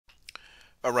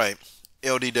All right,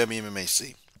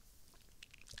 LDWMMAC.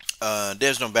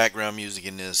 There's no background music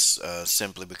in this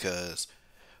simply because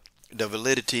the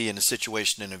validity and the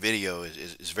situation in the video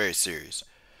is very serious.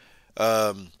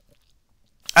 Um,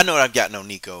 I know I've gotten on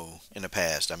Nicco in the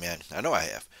past. I mean, I know I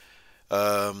have.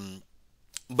 Um,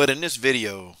 but in this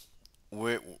video,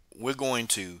 we're we're going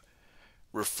to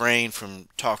refrain from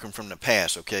talking from the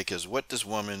past, okay? Because what this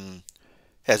woman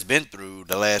has been through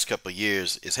the last couple of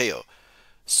years is hell.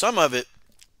 Some of it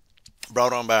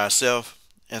brought on by herself,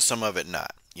 and some of it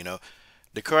not.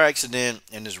 The car accident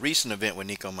and this recent event with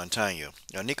Nicco Montano.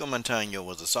 Now, Nicco Montano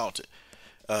was assaulted.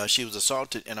 She was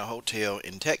assaulted in a hotel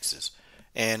in Texas,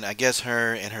 and I guess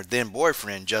her and her then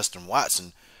boyfriend Justin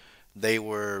Watson, they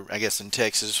were, I guess, in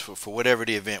Texas for whatever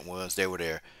the event was. They were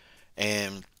there,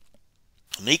 and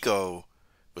Nicco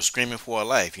was screaming for her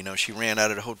life. She ran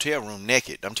out of the hotel room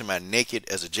naked. I'm talking about naked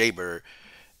as a jaybird,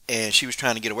 and she was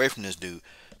trying to get away from this dude.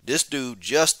 This dude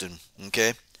Justin,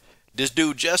 okay, this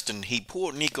dude Justin, he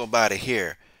pulled Nicco by the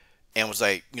hair and was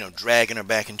like, dragging her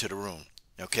back into the room,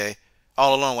 okay,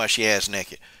 all along while she ass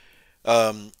naked.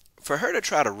 For her to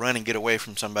try to run and get away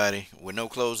from somebody with no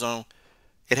clothes on,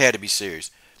 it had to be serious.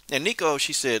 And Nicco,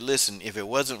 she said, listen, if it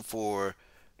wasn't for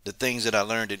the things that I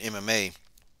learned in MMA,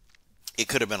 it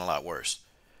could have been a lot worse.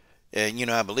 And,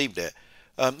 I believe that.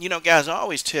 Guys, I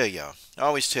always tell y'all,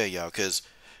 because,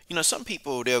 some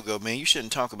people, they'll go, man, you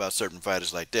shouldn't talk about certain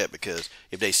fighters like that because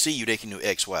if they see you, they can do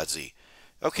X, Y, Z.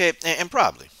 Okay, and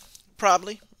probably,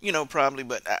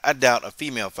 but I doubt a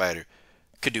female fighter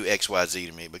could do X, Y, Z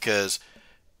to me because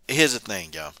here's the thing,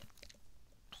 y'all.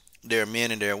 There are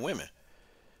men and there are women.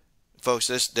 Folks,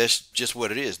 that's just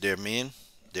what it is. There are men,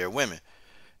 there are women.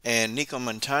 And Nicco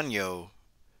Montano,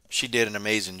 she did an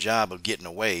amazing job of getting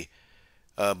away,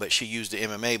 but she used the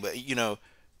MMA. But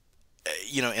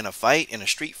in a fight, in a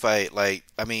street fight, like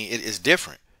I mean, it's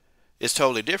different. It's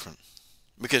totally different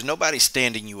because nobody's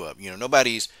standing you up.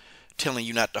 Nobody's telling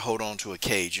you not to hold on to a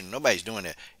cage. Nobody's doing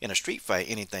that. In a street fight,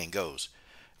 anything goes.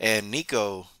 And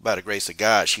Nicco, by the grace of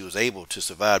God, she was able to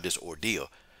survive this ordeal.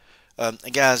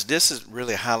 Guys, this is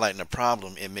really highlighting the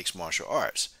problem in mixed martial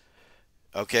arts.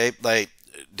 Okay, like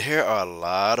there are a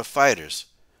lot of fighters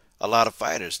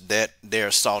that they're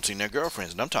assaulting their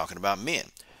girlfriends, and I'm talking about men.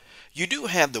 You do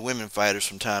have the women fighters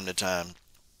from time to time.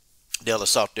 They'll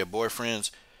assault their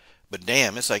boyfriends, but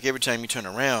damn, it's like every time you turn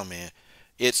around, man,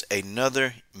 it's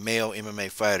another male MMA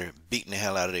fighter beating the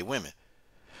hell out of their women.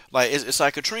 Like it's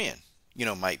like a trend.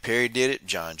 Mike Perry did it,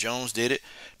 John Jones did it.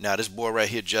 Now this boy right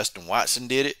here, Justin Watson,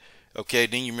 did it. Okay,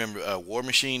 then you remember War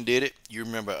Machine did it. You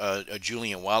remember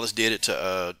Julian Wallace did it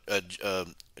to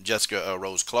Jessica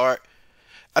Rose Clark.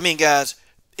 I mean, guys,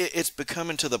 it's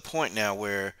becoming to the point now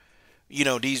where,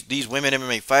 these women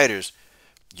MMA fighters,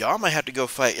 y'all might have to go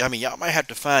fight. I mean, y'all might have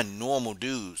to find normal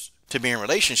dudes to be in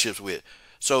relationships with.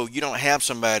 So you don't have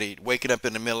somebody waking up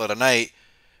in the middle of the night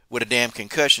with a damn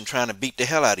concussion trying to beat the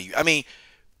hell out of you. I mean,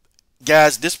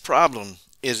 guys, this problem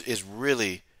is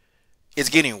really, it's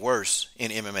getting worse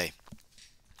in MMA.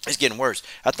 It's getting worse.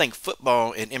 I think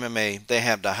football and MMA, they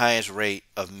have the highest rate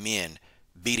of men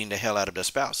beating the hell out of their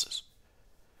spouses.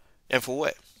 And for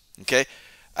what? Okay?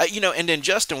 And then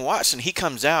Justin Watson, he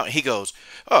comes out and he goes,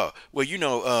 oh, well,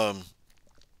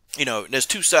 there's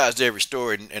two sides to every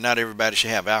story, and not everybody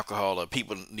should have alcohol, or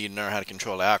people need to learn how to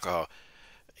control alcohol.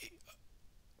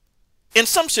 In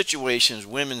some situations,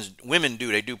 women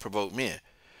do provoke men.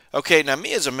 Okay, now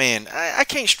me as a man, I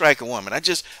can't strike a woman.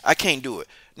 I can't do it.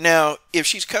 Now, if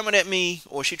she's coming at me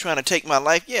or she's trying to take my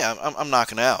life, yeah, I'm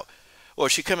knocking her out. Or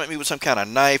she come at me with some kind of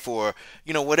knife or,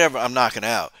 whatever, I'm knocking her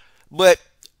out. But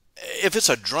if it's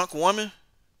a drunk woman,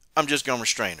 I'm just going to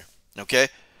restrain her. Okay?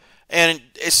 And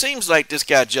it seems like this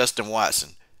guy, Justin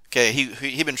Watson, okay,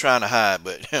 he been trying to hide,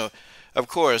 but, of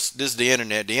course, this is the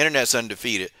internet. The internet's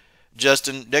undefeated.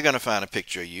 Justin, they're going to find a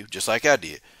picture of you, just like I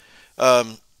did.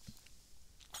 But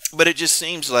it just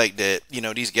seems like that,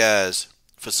 these guys,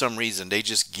 for some reason, they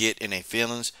just get in their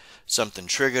feelings. Something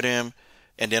triggered them.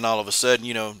 And then all of a sudden,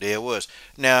 there it was.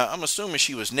 Now, I'm assuming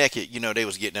she was naked. They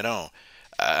was getting it on.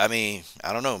 I mean,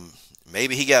 I don't know.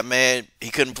 Maybe he got mad. He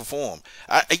couldn't perform.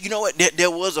 You know what? There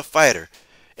was a fighter.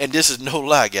 And this is no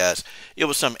lie, guys. It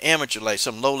was some amateur, like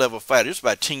some low-level fighter. It was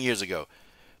about 10 years ago.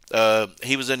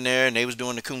 He was in there, and they was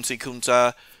doing the kunsi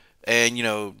kunta. And,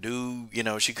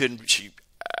 dude, she couldn't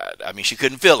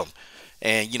feel him.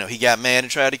 And, he got mad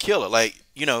and tried to kill her. Like,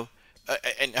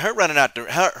 and her running out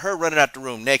the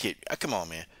room naked. Come on,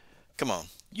 man. Come on.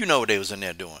 You know what they was in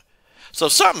there doing. So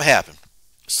something happened.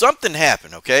 Something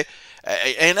happened, okay?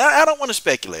 And I don't want to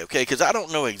speculate, okay? Because I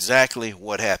don't know exactly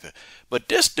what happened. But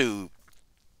this dude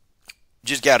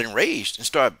just got enraged and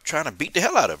started trying to beat the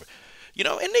hell out of her.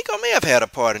 And Nicco may have had a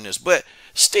part in this, but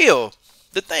still,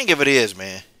 the thing of it is,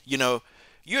 man,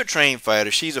 you're a trained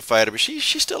fighter. She's a fighter, but she's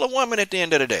still a woman at the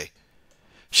end of the day.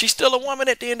 She's still a woman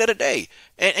at the end of the day.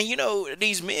 And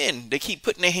these men, they keep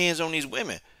putting their hands on these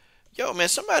women. Yo, man,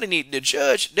 the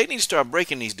judge, they need to start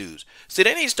breaking these dudes. See,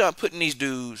 they need to start putting these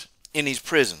dudes in these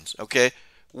prisons, okay,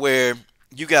 where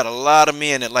you got a lot of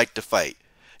men that like to fight.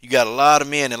 You got a lot of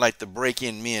men that like to break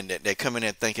in men that come in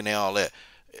there thinking they all that.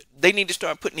 They need to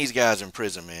start putting these guys in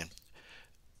prison, man.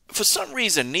 For some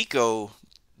reason, Nicco,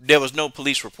 there was no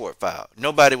police report filed.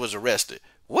 Nobody was arrested.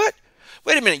 What?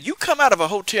 Wait a minute. You come out of a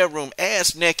hotel room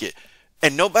ass naked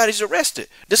and nobody's arrested.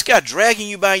 This guy dragging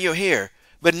you by your hair,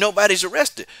 but nobody's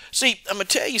arrested. See, I'm going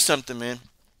to tell you something, man.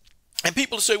 And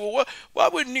people say, well, why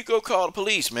wouldn't Nicco call the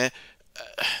police, man?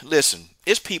 Listen,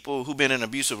 it's people who've been in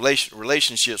abusive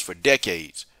relationships for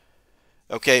decades.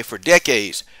 Okay, for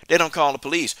decades. They don't call the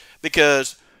police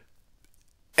because,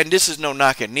 and this is no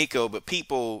knock at Nicco, but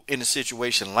people in a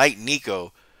situation like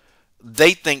Nicco,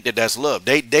 they think that that's love.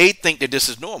 They think that this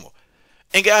is normal.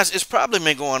 And guys, it's probably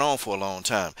been going on for a long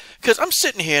time. Because I'm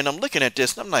sitting here and I'm looking at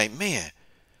this and I'm like, man,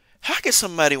 how can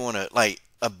somebody want to like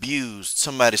abuse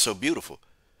somebody so beautiful?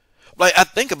 Like, I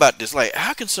think about this, like,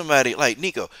 how can somebody, like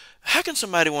Nicco, how can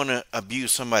somebody want to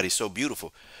abuse somebody so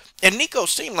beautiful? And Nicco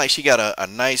seemed like she got a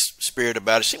nice spirit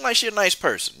about it. Seemed like she's a nice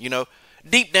person,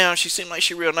 Deep down, she seemed like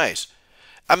she's real nice.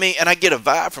 I mean, and I get a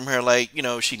vibe from her, like,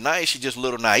 she's nice, she's just a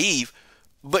little naive,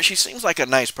 but she seems like a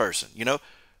nice person,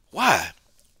 Why?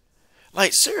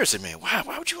 Like, seriously, man, why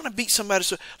would you want to beat somebody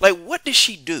so, like, what did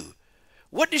she do?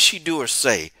 What did she do or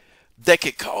say that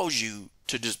could cause you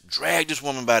to just drag this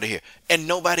woman by the hair and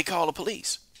nobody call the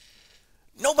police?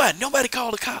 Nobody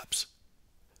call the cops.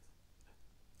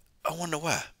 I wonder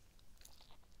why.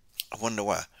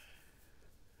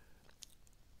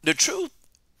 The truth,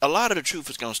 a lot of the truth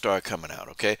is going to start coming out,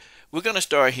 okay? We're going to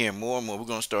start hearing more and more. We're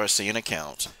going to start seeing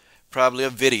accounts. Probably a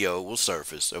video will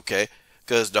surface, okay?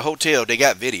 Because the hotel, they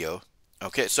got video,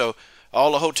 okay? So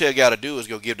all the hotel got to do is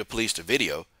go give the police the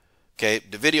video, okay?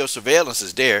 The video surveillance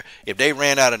is there. If they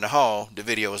ran out in the hall, the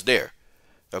video is there,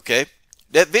 okay?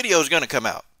 That video is going to come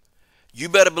out. You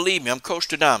better believe me, I'm Coach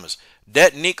Stradamus.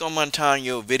 That Nicco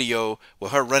Montano video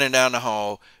with her running down the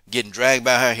hall, getting dragged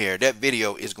by her hair, that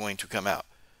video is going to come out.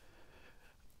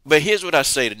 But here's what I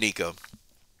say to Nicco.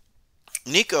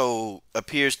 Nicco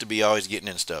appears to be always getting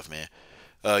in stuff, man.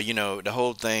 The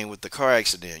whole thing with the car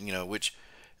accident, which,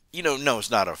 no,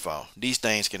 it's not her fault. These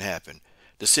things can happen.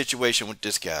 The situation with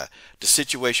this guy, the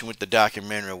situation with the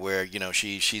documentary where,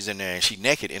 she's in there and she's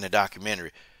naked in a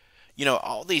documentary.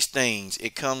 All these things,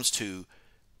 it comes to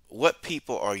what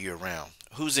people are you around?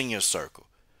 Who's in your circle?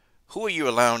 Who are you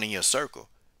allowing in your circle?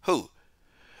 Who?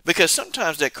 Because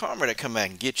sometimes that karma that come back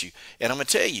and get you. And I'm going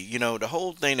to tell you, the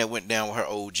whole thing that went down with her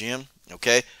old gym,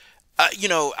 okay? I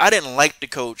didn't like the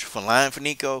coach for lying for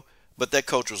Nicco, but that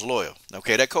coach was loyal.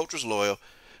 Okay, that coach was loyal.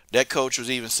 That coach was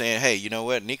even saying, hey, you know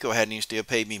what? Nicco hadn't even still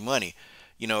paid me money,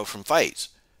 from fights.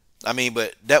 I mean,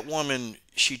 but that woman,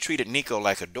 she treated Nicco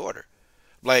like a daughter.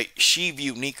 Like, she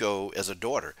viewed Nicco as a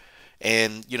daughter.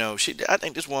 And, I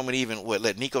think this woman even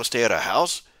let Nicco stay at her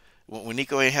house when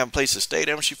Nicco ain't have a place to stay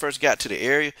there when she first got to the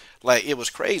area. Like, it was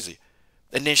crazy.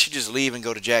 And then she just leave and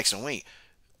go to Jackson Wink.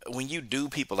 When you do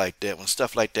people like that, when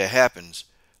stuff like that happens,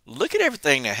 look at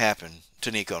everything that happened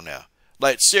to Nicco now.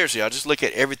 Like, seriously, I'll just look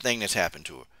at everything that's happened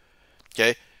to her.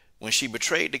 Okay? When she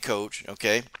betrayed the coach,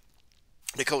 okay?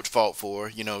 The coach fought for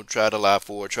her, tried to lie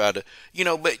for her,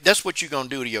 but that's what you're going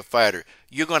to do to your fighter.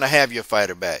 You're going to have your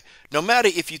fighter back. No matter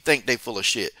if you think they full of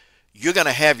shit, you're going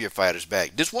to have your fighters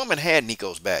back. This woman had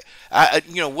Nicco's back. I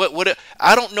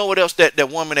don't know what else that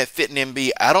woman that fit in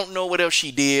MB, I don't know what else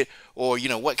she did or,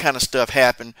 what kind of stuff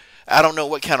happened. I don't know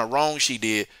what kind of wrong she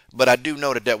did, but I do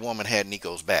know that woman had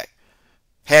Nicco's back.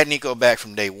 Had Nicco back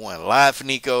from day one. Lied for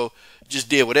Nicco, just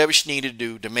did whatever she needed to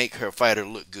do to make her fighter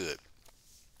look good.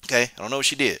 Okay, I don't know what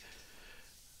she did.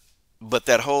 But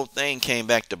that whole thing came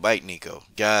back to bite Nicco.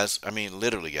 Guys, I mean,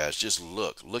 literally, guys, just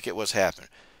look at what's happened.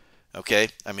 Okay,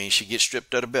 I mean, she gets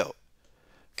stripped of the belt.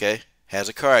 Okay, has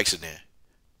a car accident,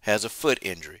 has a foot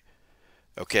injury.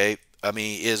 Okay, I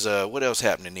mean, what else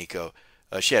happened to Nicco?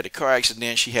 She had the car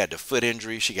accident, she had the foot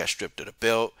injury, she got stripped of the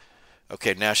belt.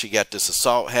 Okay, now she got this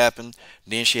assault happen.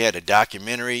 Then she had a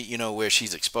documentary, where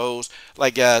she's exposed.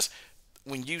 Like, guys,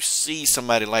 when you see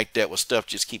somebody like that with stuff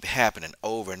just keep happening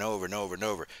over and over and over and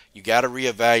over, you got to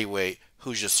reevaluate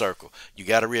who's your circle. You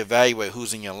got to reevaluate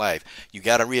who's in your life. You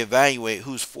got to reevaluate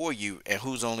who's for you and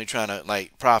who's only trying to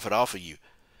like profit off of you.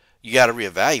 You got to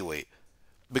reevaluate,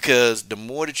 because the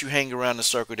more that you hang around the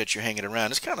circle that you're hanging around,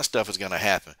 this kind of stuff is going to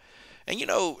happen. And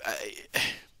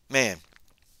man,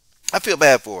 I feel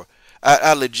bad for her.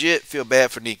 I legit feel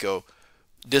bad for Nicco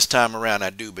this time around. I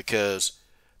do, because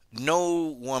no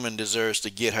woman deserves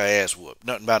to get her ass whooped.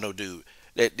 Nothing about no dude.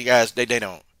 The guys, they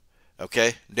don't.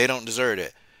 Okay? They don't deserve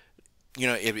that. You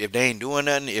know, if they ain't doing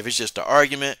nothing, if it's just an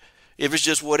argument, if it's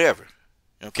just whatever.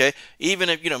 Okay? Even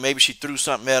if, maybe she threw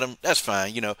something at him, that's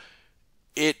fine.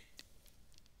 It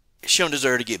she don't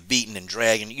deserve to get beaten and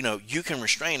dragged. And, you can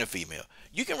restrain a female.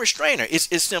 You can restrain her.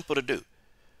 It's simple to do.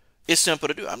 It's simple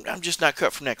to do. I'm just not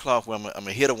cut from that cloth where I'm going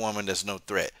to hit a woman that's no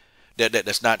threat.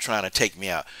 That's not trying to take me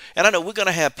out. And I know we're going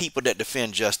to have people that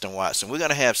defend Justin Watson. We're going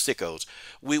to have sickos.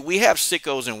 We have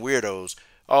sickos and weirdos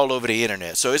all over the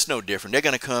internet. So it's no different. They're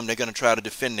going to come. They're going to try to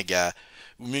defend the guy.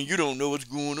 I mean, you don't know what's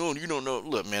going on. You don't know.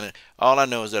 Look, man, all I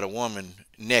know is that a woman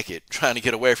naked trying to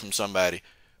get away from somebody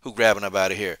who grabbing her by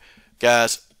the hair.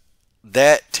 Guys,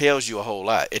 that tells you a whole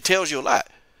lot. It tells you a lot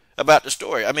about the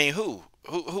story. I mean, who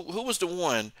was the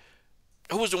one?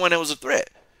 Who was the one that was a threat?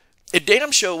 It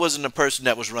damn sure wasn't the person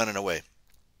that was running away.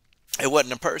 It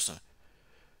wasn't the person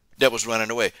that was running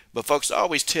away. But folks, I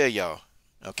always tell y'all,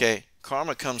 okay,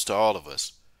 karma comes to all of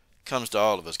us. Comes to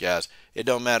all of us, guys. It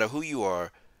don't matter who you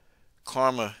are.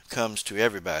 Karma comes to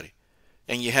everybody.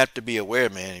 And you have to be aware,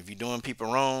 man. If you're doing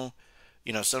people wrong,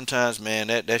 sometimes, man,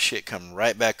 that shit come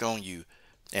right back on you.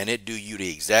 And it do you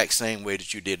the exact same way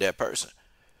that you did that person.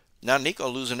 Now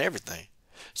Nicco losing everything.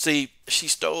 See, she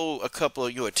stole a couple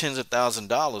of tens of thousands of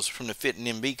dollars from the Fit and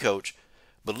MB coach,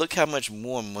 but look how much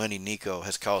more money Nicco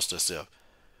has cost herself.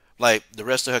 Like, the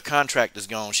rest of her contract is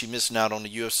gone. She's missing out on the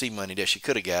UFC money that she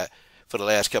could have got for the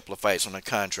last couple of fights on her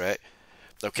contract.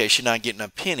 Okay, she's not getting a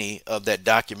penny of that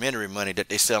documentary money that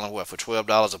they selling, for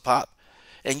 $12 a pop?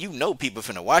 And people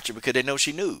finna watch it because they know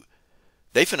she knew.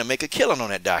 They finna make a killing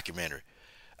on that documentary.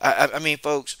 I mean,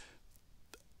 folks,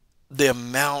 the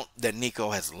amount that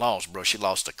Nicco has lost, bro. She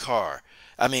lost a car.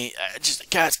 I mean,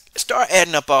 guys, start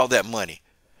adding up all that money.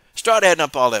 Start adding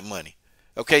up all that money.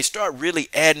 Okay, start really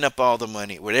adding up all the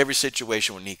money with every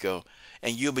situation with Nicco,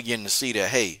 and you'll begin to see that,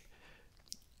 hey,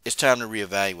 it's time to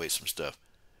reevaluate some stuff.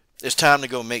 It's time to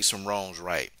go make some wrongs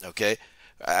right, okay?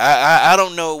 I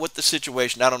don't know what the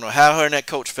situation, I don't know how her and that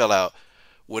coach fell out.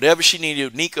 Whatever she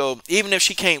needed, Nicco, even if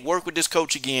she can't work with this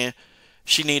coach again,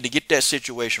 she need to get that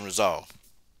situation resolved.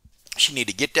 She need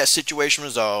to get that situation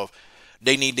resolved.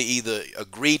 They need to either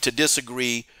agree to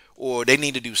disagree, or they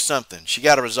need to do something. She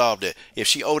got to resolve that. If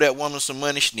she owe that woman some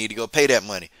money, she need to go pay that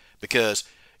money. Because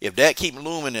if that keep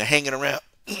looming and hanging around,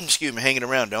 hanging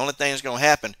around, the only thing that's going to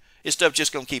happen is stuff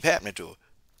just going to keep happening to her.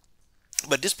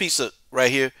 But this piece of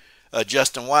right here,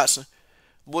 Justin Watson,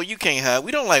 boy, you can't hide.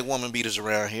 We don't like woman beaters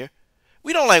around here.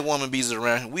 We don't like woman beaters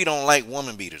around here. We don't like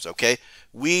woman beaters, okay?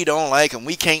 We don't like them.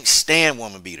 We can't stand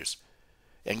woman beaters.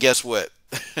 And guess what?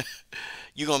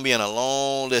 You're going to be in a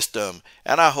long list of them.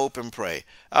 And I hope and pray.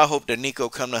 I hope that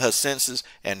Nicco come to her senses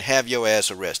and have your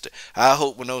ass arrested. I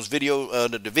hope when those the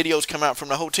videos come out from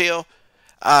the hotel,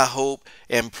 I hope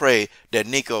and pray that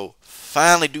Nicco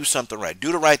finally do something right.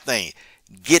 Do the right thing.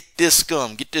 Get this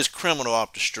scum, get this criminal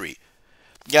off the street.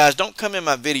 Guys, don't come in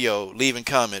my video leaving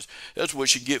comments. That's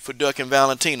what you get for ducking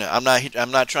Valentina. I'm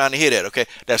not trying to hear that, okay?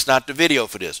 That's not the video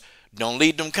for this. Don't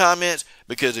leave them comments,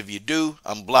 because if you do,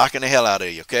 I'm blocking the hell out of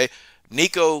you, okay?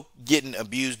 Nicco getting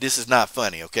abused, this is not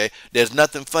funny, okay? There's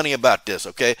nothing funny about this,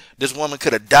 okay? This woman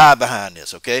could have died behind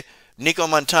this, okay? Nicco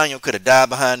Montano could have died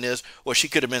behind this, or she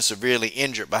could have been severely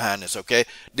injured behind this, okay?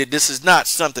 This is not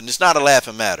something, it's not a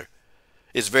laughing matter.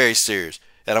 It's very serious,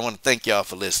 and I want to thank y'all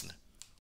for listening.